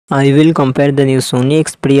I will compare the new Sony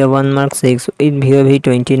Xperia 1 Mark 6 with Vivo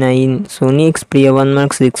V29. Sony Xperia 1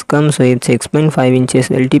 Mark 6 comes with 6.5 inches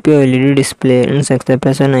LTPO LED display and success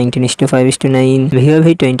ratio 19:5:9. Vivo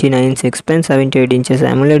V29 6.78 inches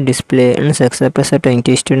AMOLED display and success ratio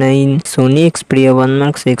 20:9. Sony Xperia 1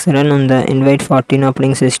 Mark 6 run on the Android 14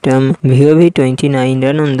 operating system. Vivo V29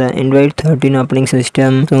 run on the Android 13 operating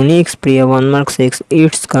system. Sony Xperia 1 Mark 6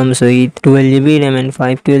 it comes with 12GB RAM and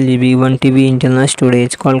 512GB 1TB internal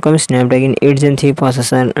storage. Qualcomm Snapdragon 8 Gen 3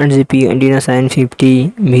 processor and GPU Adreno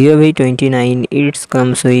 750. Vivo V29 it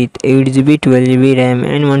comes with 8GB 12GB RAM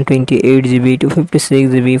and 128GB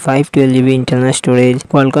 256GB 512GB internal storage.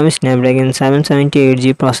 Qualcomm Snapdragon 778G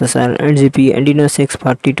processor and GPU Adreno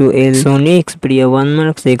 642L. Sony Xperia 1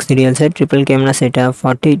 Mark 6 real set triple camera setup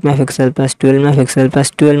 48MP plus 12MP plus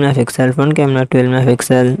 12MP front camera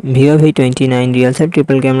 12MP. Vivo V29 real set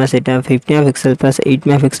triple camera setup 50MP plus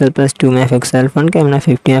 8MP plus 2MP front camera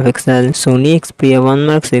 50MP. Sony Xperia 1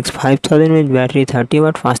 Mark 6 5000 mAh battery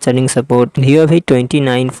 30W fast charging support. Vivo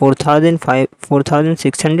V29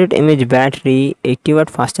 4600 mAh battery 80W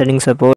fast charging support.